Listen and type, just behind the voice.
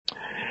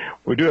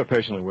We do have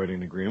patiently waiting in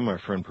the green, my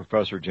friend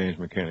Professor James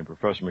McCanney.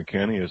 Professor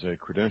McCanney is a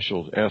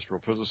credentialed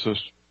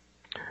astrophysicist,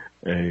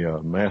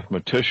 a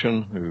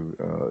mathematician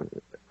who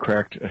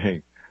cracked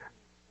a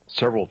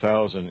several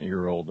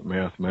thousand-year-old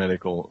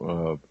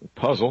mathematical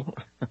puzzle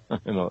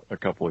a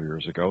couple of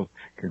years ago.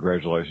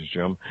 Congratulations,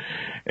 Jim.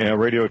 And a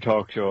radio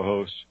talk show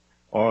host,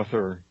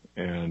 author,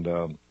 and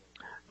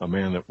a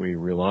man that we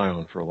rely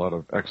on for a lot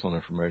of excellent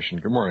information.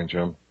 Good morning,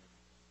 Jim.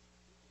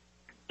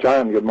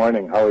 John, good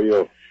morning. How are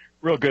you?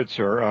 Real good,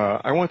 sir.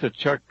 I want to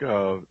check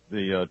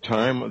the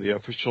time of the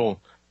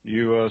official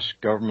U.S.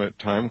 government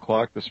time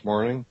clock this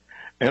morning,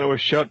 and it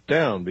was shut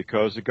down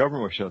because the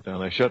government was shut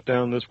down. They shut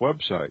down this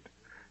website,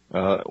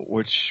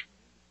 which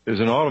is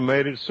an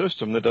automated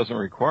system that doesn't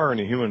require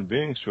any human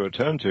beings to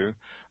attend to.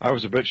 I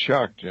was a bit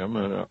shocked, Jim,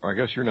 and I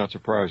guess you're not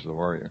surprised,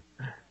 though, are you?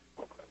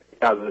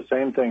 Yeah, the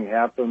same thing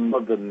happened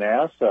with the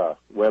NASA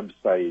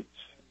websites,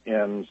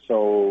 and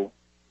so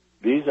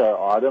these are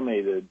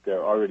automated,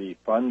 they're already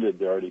funded,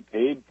 they're already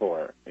paid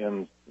for,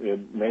 and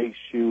it makes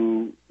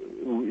you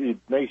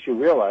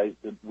realize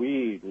that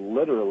we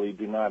literally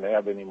do not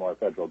have any more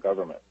federal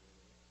government.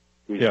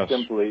 Yes.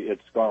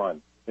 It's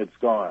gone. It's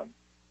gone.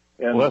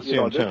 And well, that's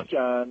the intent. This,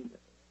 John,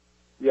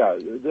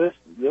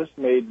 this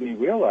made me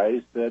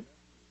realize that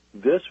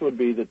this would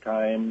be the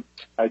time.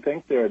 I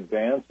think they're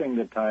advancing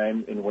the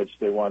time in which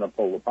they want to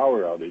pull the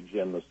power outage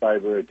and the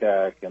cyber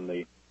attack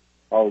and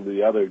all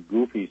the other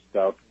goofy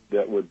stuff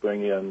that would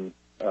bring in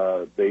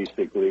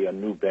basically a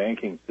new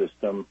banking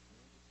system,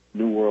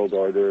 new world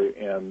order,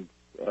 and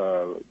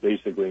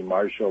basically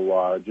martial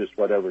law, just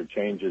whatever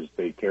changes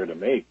they care to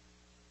make,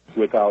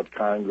 without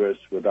Congress,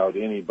 without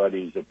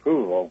anybody's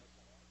approval,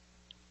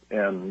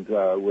 and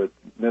with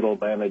middle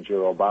manager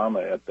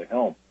Obama at the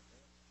helm.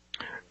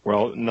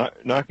 Well,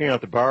 knocking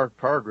out the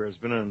power grid has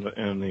been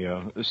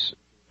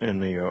in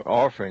the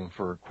offering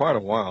for quite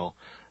a while.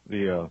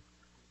 The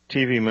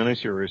TV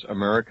miniseries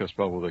America,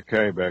 spelled with a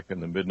K, back in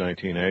the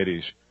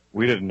mid-1980s.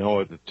 We didn't know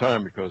at the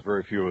time because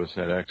very few of us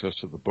had access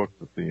to the book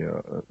that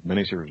the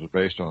miniseries was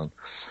based on.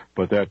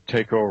 But that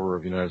takeover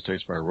of the United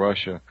States by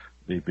Russia,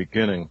 the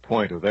beginning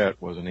point of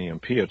that was an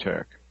EMP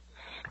attack.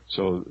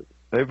 So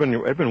they've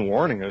been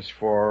warning us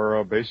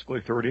for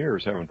basically 30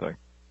 years, haven't they?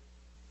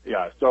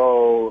 Yeah.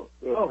 So,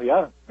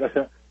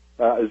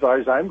 as far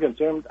as I'm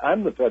concerned,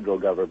 I'm the federal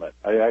government.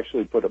 I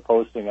actually put a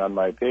posting on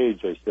my page.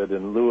 I said,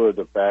 in lieu of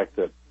the fact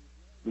that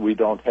we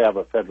don't have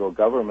a federal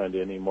government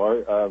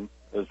anymore,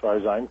 as far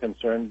as I'm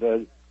concerned,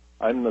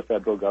 I'm the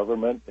federal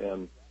government,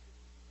 and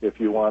if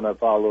you want to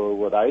follow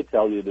what I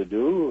tell you to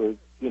do,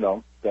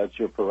 that's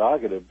your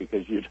prerogative,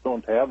 because you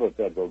don't have a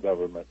federal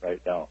government right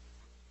now.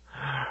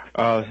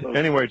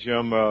 Anyway,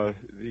 Jim,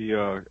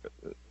 the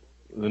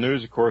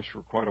news, of course,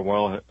 for quite a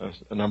while,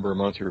 a number of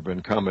months here, have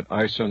been Comet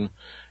Ison.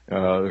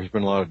 There's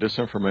been a lot of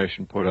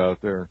disinformation put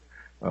out there,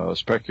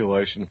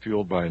 speculation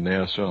fueled by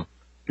NASA.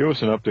 Give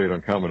us an update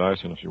on Comet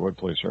Ison, if you would,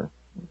 please, sir.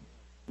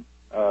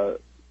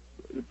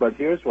 But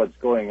here's what's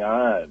going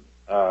on.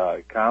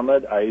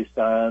 Comet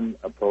Ison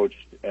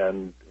approached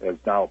and has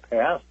now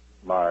passed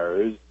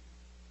Mars.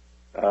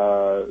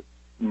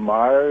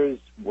 Mars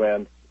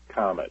went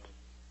Comet,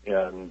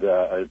 and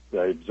I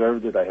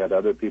observed it. I had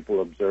other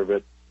people observe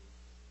it,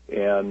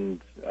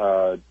 and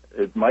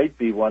it might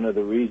be one of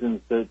the reasons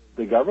that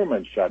the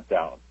government shut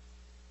down,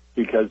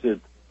 because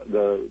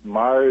the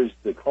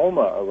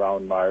coma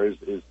around Mars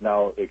is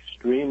now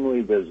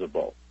extremely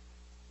visible.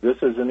 This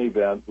is an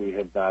event we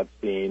have not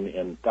seen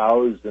in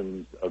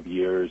thousands of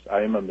years.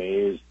 I am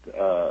amazed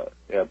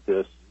at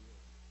this,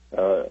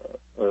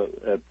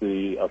 at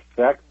the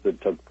effect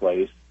that took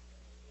place.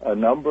 A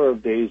number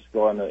of days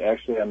ago,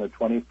 actually on the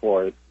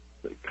 24th,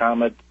 the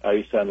Comet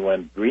Ison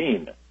went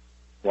green,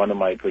 one of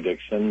my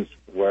predictions,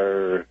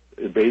 where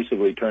it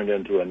basically turned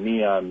into a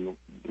neon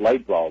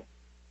light bulb.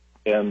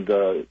 And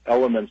the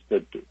elements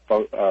that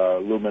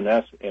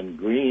luminesce in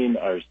green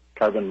are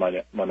carbon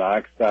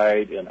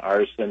monoxide and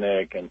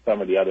arsenic and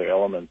some of the other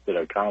elements that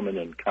are common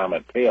in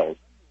comet tails.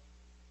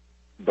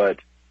 But,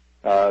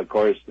 of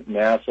course,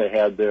 NASA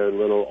had their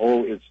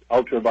it's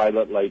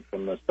ultraviolet light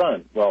from the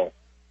sun. Well,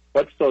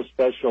 what's so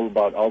special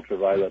about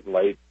ultraviolet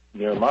light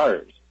near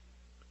Mars?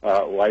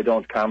 Why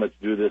don't comets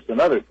do this in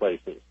other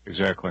places?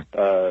 Exactly.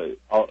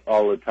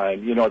 All the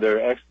time.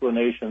 Their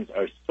explanations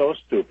are so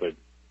stupid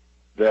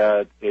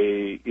that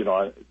the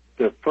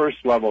first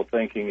level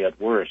thinking at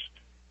worst.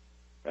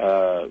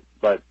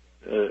 But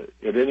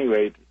at any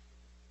rate,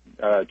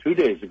 2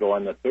 days ago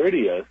on the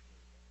 30th,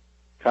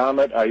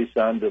 Comet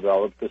Ison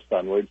developed the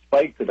sunward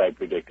spike that I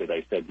predicted.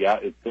 I said,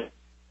 it's going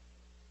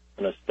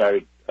to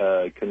start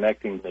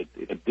connecting.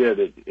 It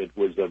did. It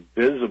was a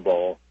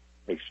visible,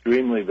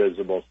 extremely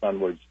visible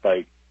sunward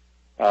spike.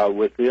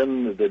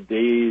 Within the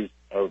days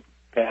of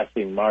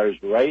passing Mars,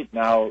 right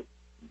now,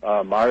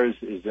 Mars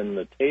is in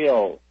the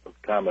tail of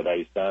Comet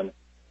Ison,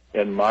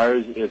 and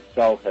Mars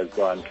itself has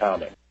gone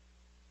comet.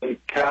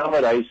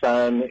 Comet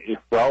Ison is,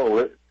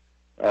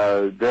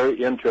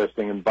 very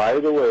interesting. And by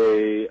the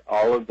way,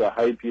 all of the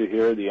hype you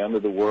hear, the end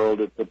of the world,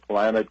 it's a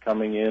planet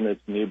coming in,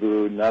 it's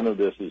Nibiru, none of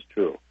this is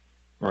true.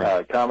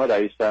 Right. Comet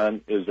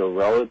Ison is a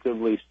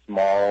relatively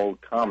small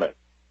comet.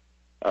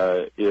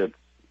 It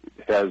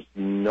has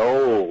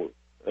no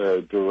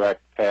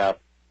direct path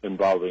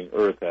involving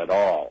Earth at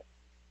all.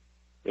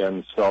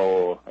 And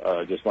so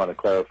I just want to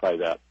clarify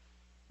that.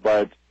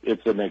 But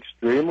it's an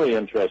extremely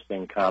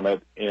interesting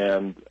comet,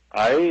 and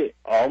I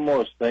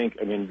almost think,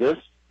 this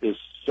is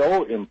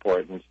so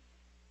important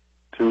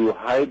to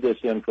hide this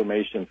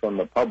information from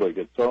the public.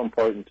 It's so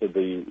important to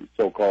the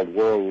so-called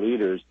world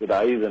leaders that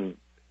I even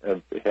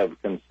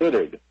have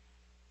considered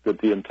that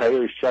the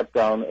entire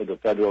shutdown of the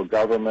federal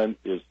government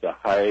is to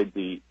hide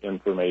the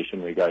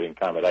information regarding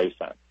Comet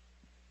Ison.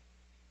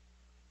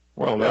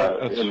 Well,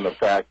 that's... in the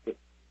fact that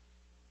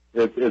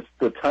it's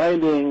the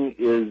timing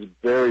is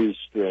very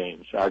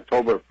strange.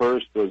 October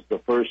 1st was the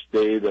first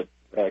day that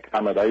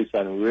Comet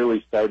Ison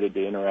really started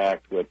to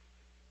interact with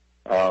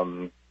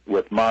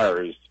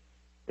Mars.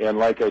 And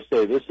like I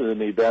say, this is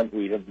an event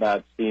we have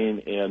not seen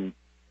in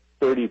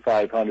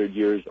 3,500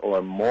 years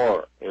or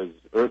more as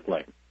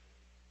Earthlings.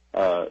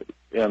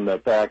 And the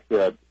fact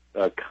that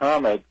a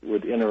comet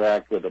would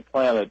interact with a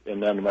planet,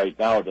 and then right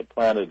now the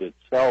planet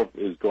itself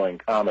is going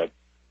comet.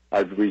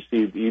 I've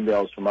received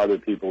emails from other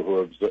people who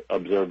have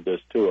observed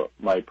this too.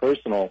 My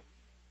personal,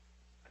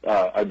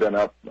 I've been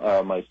up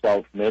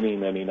myself many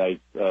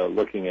nights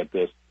looking at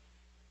this.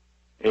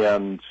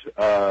 And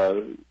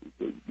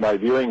my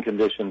viewing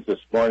conditions this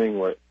morning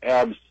were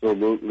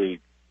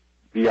absolutely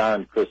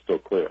beyond crystal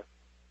clear.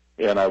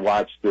 And I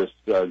watched this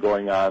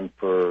going on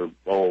for,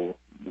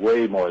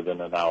 way more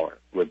than an hour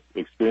with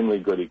extremely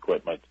good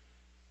equipment.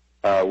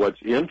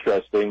 What's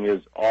interesting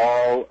is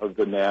all of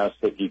the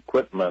NASA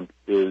equipment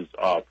is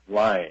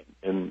offline,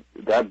 and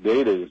that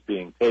data is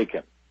being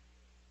taken.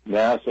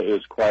 NASA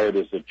is quiet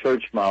as a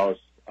church mouse.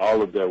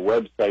 All of their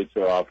websites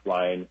are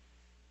offline.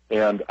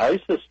 And I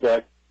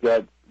suspect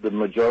that the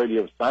majority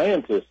of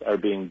scientists are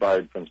being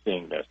barred from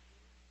seeing this.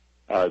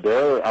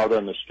 They're out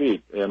on the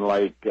street, and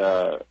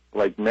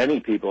like many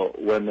people,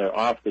 when they're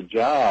off the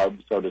job,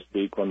 so to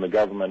speak, when the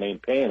government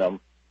ain't paying them,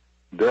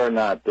 they're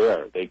not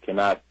there. They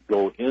cannot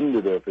go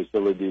into their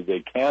facility.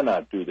 They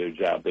cannot do their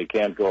job. They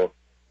can't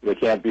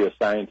be a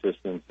scientist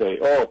and say,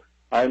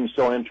 I'm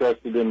so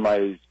interested in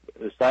my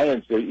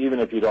science, even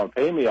if you don't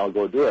pay me, I'll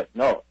go do it.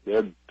 No,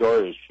 their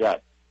door is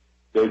shut.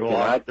 They're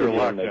locked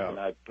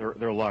out.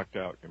 They're locked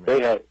out.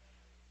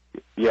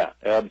 Yeah,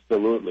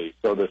 absolutely.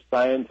 So the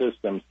scientists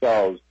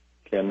themselves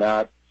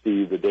cannot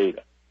see the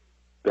data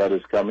that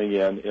is coming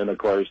in. And, of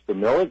course, the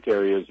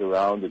military is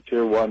around, the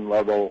Tier 1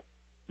 level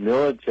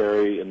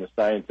military, and the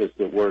scientists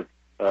that work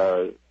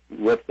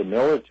with the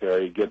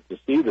military get to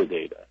see the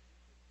data.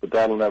 But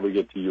that'll never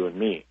get to you and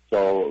me.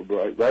 So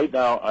right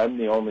now, I'm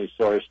the only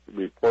source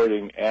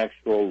reporting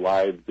actual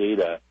live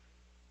data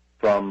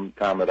from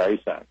Comet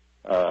Ison.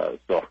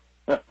 So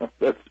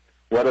that's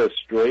what a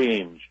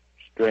strange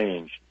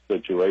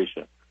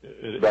situation.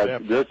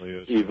 But this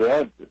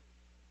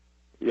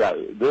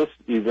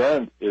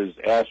event is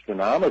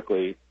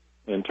astronomically,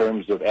 in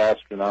terms of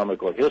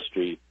astronomical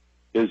history,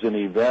 is an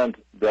event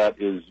that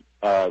is,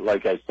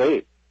 like I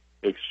say,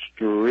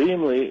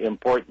 extremely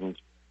important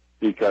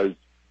because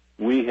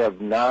we have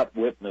not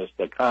witnessed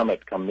a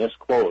comet come this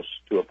close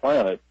to a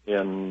planet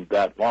in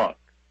that long,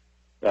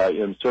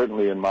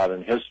 certainly in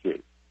modern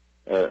history.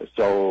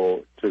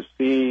 So to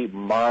see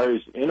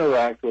Mars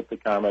interact with the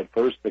comet,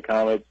 first the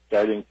comet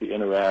starting to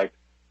interact,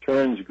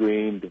 turns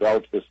green,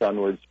 develops the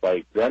sunward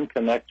spike, then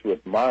connects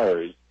with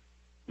Mars.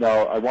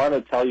 Now, I want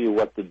to tell you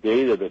what the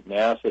data that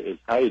NASA is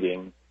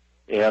hiding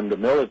and the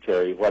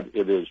military, what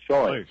it is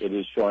showing. Please. It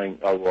is showing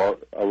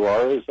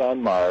auroras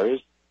on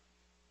Mars.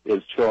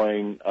 It's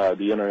showing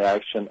the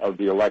interaction of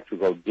the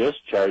electrical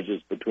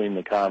discharges between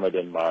the comet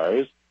and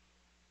Mars.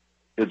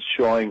 It's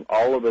showing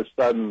all of a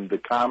sudden the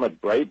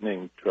comet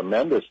brightening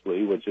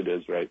tremendously, which it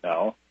is right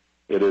now.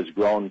 It has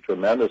grown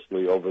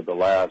tremendously over the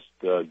last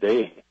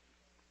day.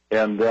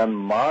 And then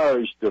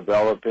Mars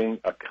developing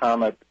a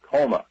comet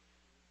coma,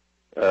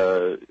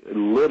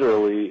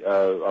 literally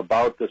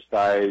about the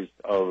size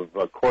of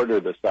a quarter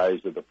the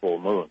size of the full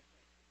moon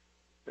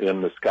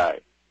in the sky,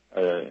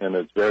 and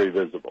it's very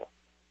visible.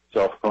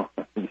 So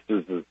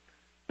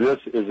this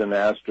is an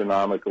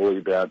astronomical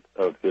event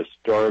of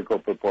historical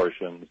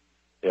proportions,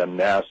 and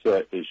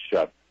NASA is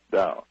shut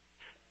down.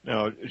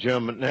 Now,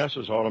 Jim,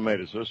 NASA's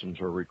automated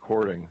systems are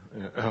recording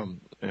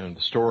and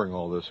storing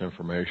all this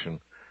information.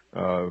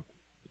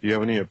 Do you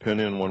have any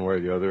opinion one way or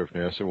the other if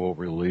NASA will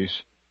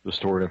release the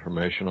stored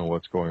information on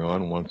what's going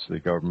on once the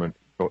government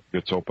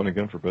gets open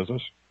again for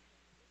business?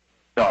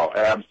 No,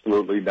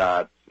 absolutely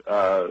not.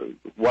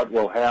 What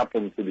will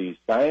happen to these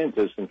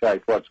scientists, in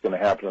fact, what's going to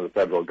happen to the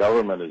federal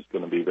government is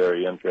going to be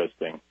very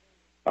interesting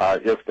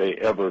if they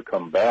ever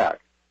come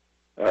back.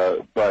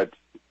 But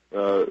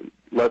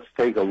let's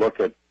take a look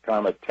at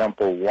Comet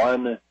Tempel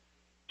 1,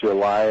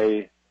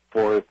 July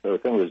 4th, I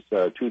think it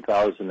was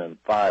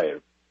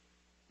 2005.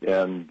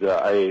 And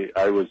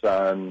I was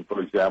on,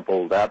 for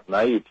example, that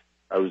night,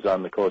 I was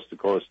on the Coast to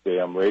Coast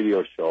AM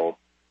radio show,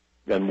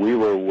 and we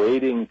were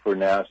waiting for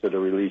NASA to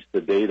release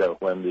the data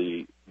when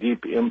the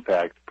Deep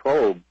Impact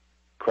probe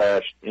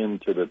crashed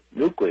into the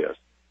nucleus.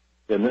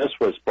 And this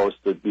was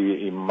supposed to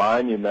be a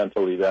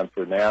monumental event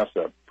for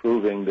NASA,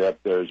 proving that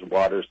there's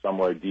water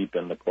somewhere deep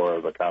in the core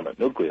of a comet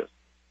nucleus,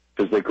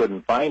 because they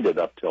couldn't find it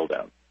up till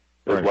then.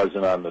 It Right.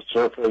 wasn't on the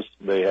surface.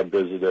 They had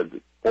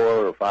visited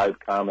 4 or 5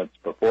 comets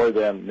before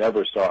then,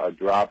 never saw a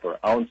drop or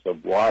ounce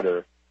of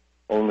water,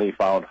 only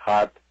found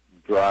hot,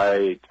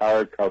 dry,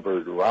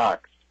 tar-covered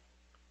rocks.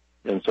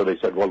 And so they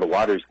said, well, the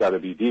water's got to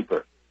be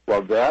deeper.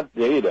 Well, that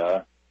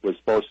data was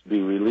supposed to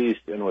be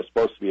released and was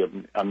supposed to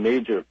be a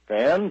major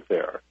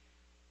fanfare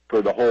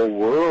for the whole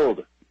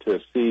world to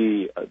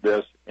see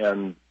this,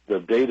 and the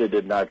data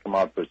did not come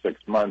out for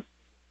 6 months.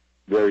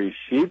 Very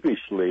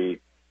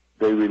sheepishly,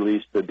 they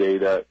released the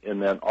data,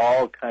 and then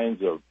all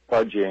kinds of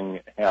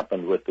fudging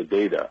happened with the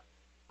data.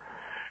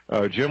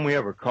 Jim, we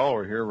have a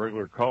caller here,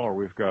 regular caller.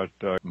 We've got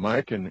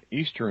Mike in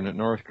Eastern at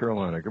North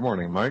Carolina. Good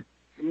morning, Mike.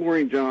 Good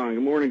morning, John.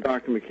 Good morning,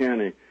 Dr.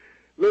 McCanney.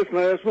 Listen,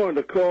 I just wanted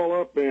to call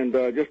up and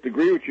just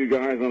agree with you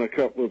guys on a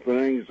couple of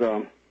things.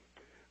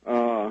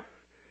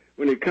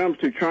 When it comes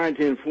to trying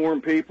to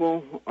inform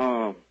people,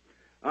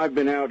 I've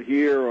been out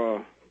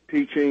here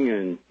teaching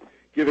and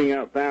giving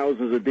out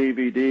thousands of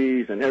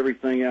DVDs and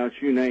everything else,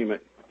 you name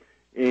it.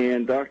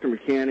 And Dr.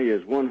 McCanney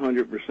is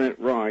 100%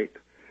 right.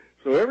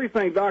 So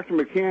everything Dr.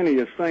 McCanney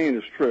is saying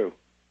is true.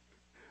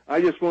 I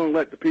just want to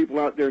let the people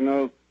out there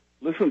know,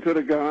 listen to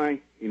the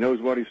guy. He knows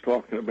what he's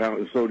talking about,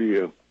 and so do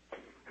you.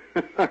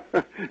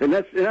 and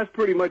that's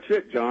pretty much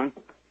it, John.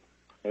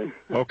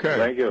 Okay.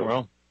 Thank you.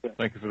 Well,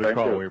 thank you for the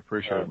call. You. We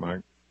appreciate it,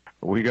 Mike.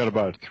 We got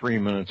about 3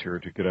 minutes here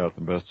to get out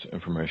the best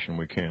information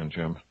we can,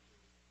 Jim.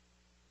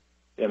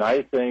 And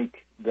I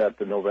think that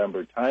the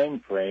November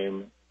time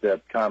frame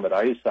that Comet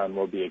Ison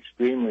will be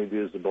extremely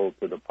visible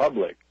to the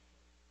public,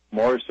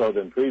 more so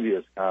than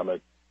previous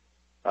comets,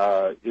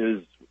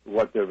 is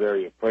what they're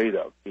very afraid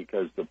of,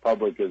 because the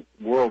public is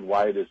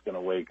worldwide is going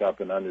to wake up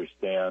and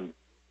understand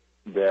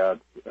that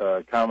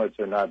comets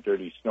are not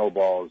dirty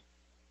snowballs,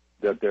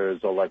 that there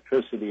is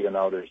electricity in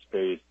outer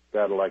space,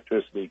 that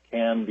electricity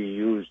can be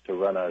used to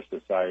run our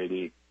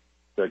society,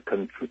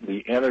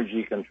 the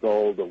energy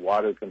control, the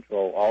water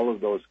control, all of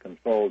those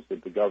controls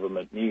that the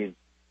government needs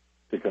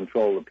to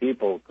control the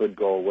people could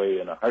go away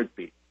in a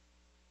heartbeat.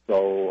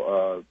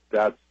 So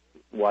that's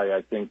why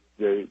I think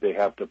they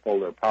have to pull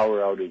their power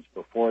outage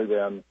before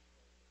then.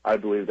 I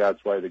believe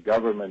that's why the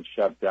government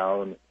shut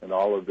down, and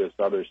all of this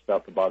other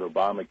stuff about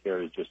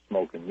Obamacare is just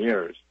smoke and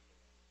mirrors,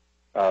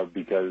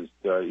 because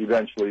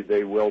eventually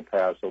they will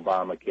pass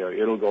Obamacare.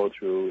 It'll go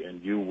through,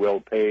 and you will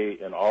pay,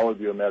 and all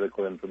of your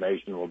medical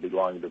information will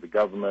belong to the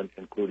government,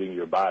 including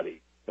your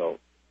body. So,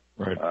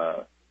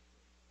 right.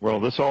 Well,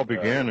 this all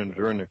began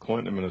during the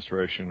Clinton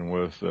administration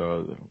with,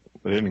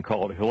 they didn't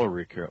call it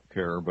Hillary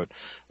Care, but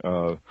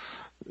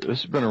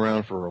this has been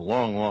around for a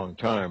long, long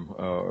time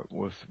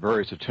with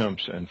various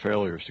attempts and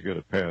failures to get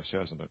it passed,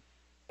 hasn't it?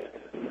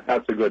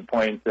 That's a good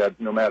point,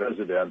 that no matter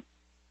who president,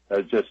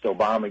 just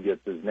Obama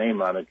gets his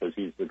name on it because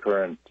he's the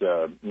current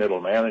middle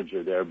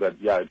manager there.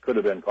 But, yeah, it could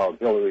have been called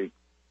Hillary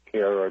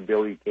Care or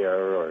Billy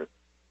Care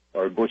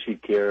or Bushy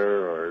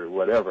Care or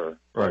whatever.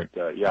 Right.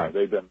 But, yeah, right.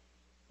 They've been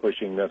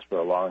pushing this for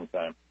a long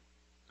time.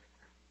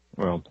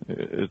 Well,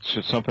 it's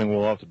something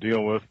we'll have to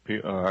deal with.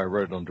 I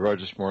read on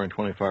Drudge this morning,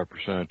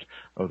 25%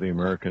 of the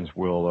Americans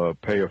will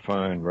pay a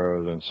fine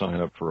rather than sign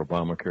up for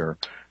Obamacare.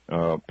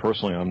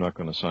 Personally, I'm not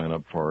going to sign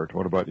up for it.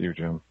 What about you,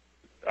 Jim?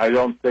 I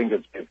don't think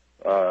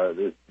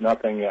there's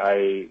nothing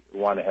I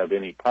want to have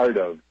any part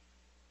of.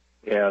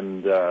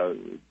 And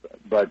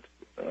but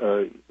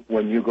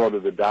when you go to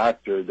the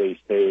doctor, they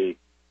say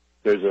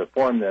there's a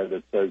form there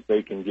that says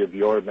they can give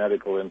your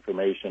medical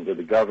information to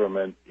the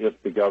government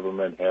if the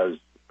government has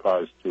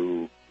cause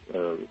to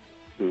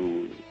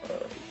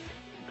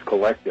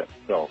collect it.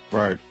 So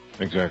right,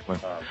 exactly.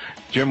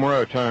 Jim, we're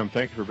out of time.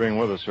 Thank you for being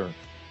with us, sir.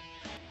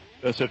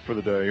 That's it for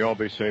the day. You all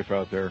be safe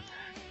out there.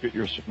 Get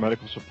your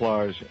medical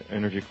supplies,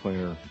 energy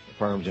cleaner,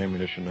 firearms,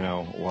 ammunition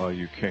now while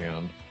you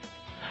can.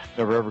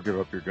 Never ever give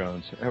up your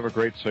guns. Have a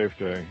great, safe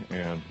day,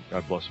 and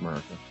God bless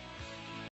America.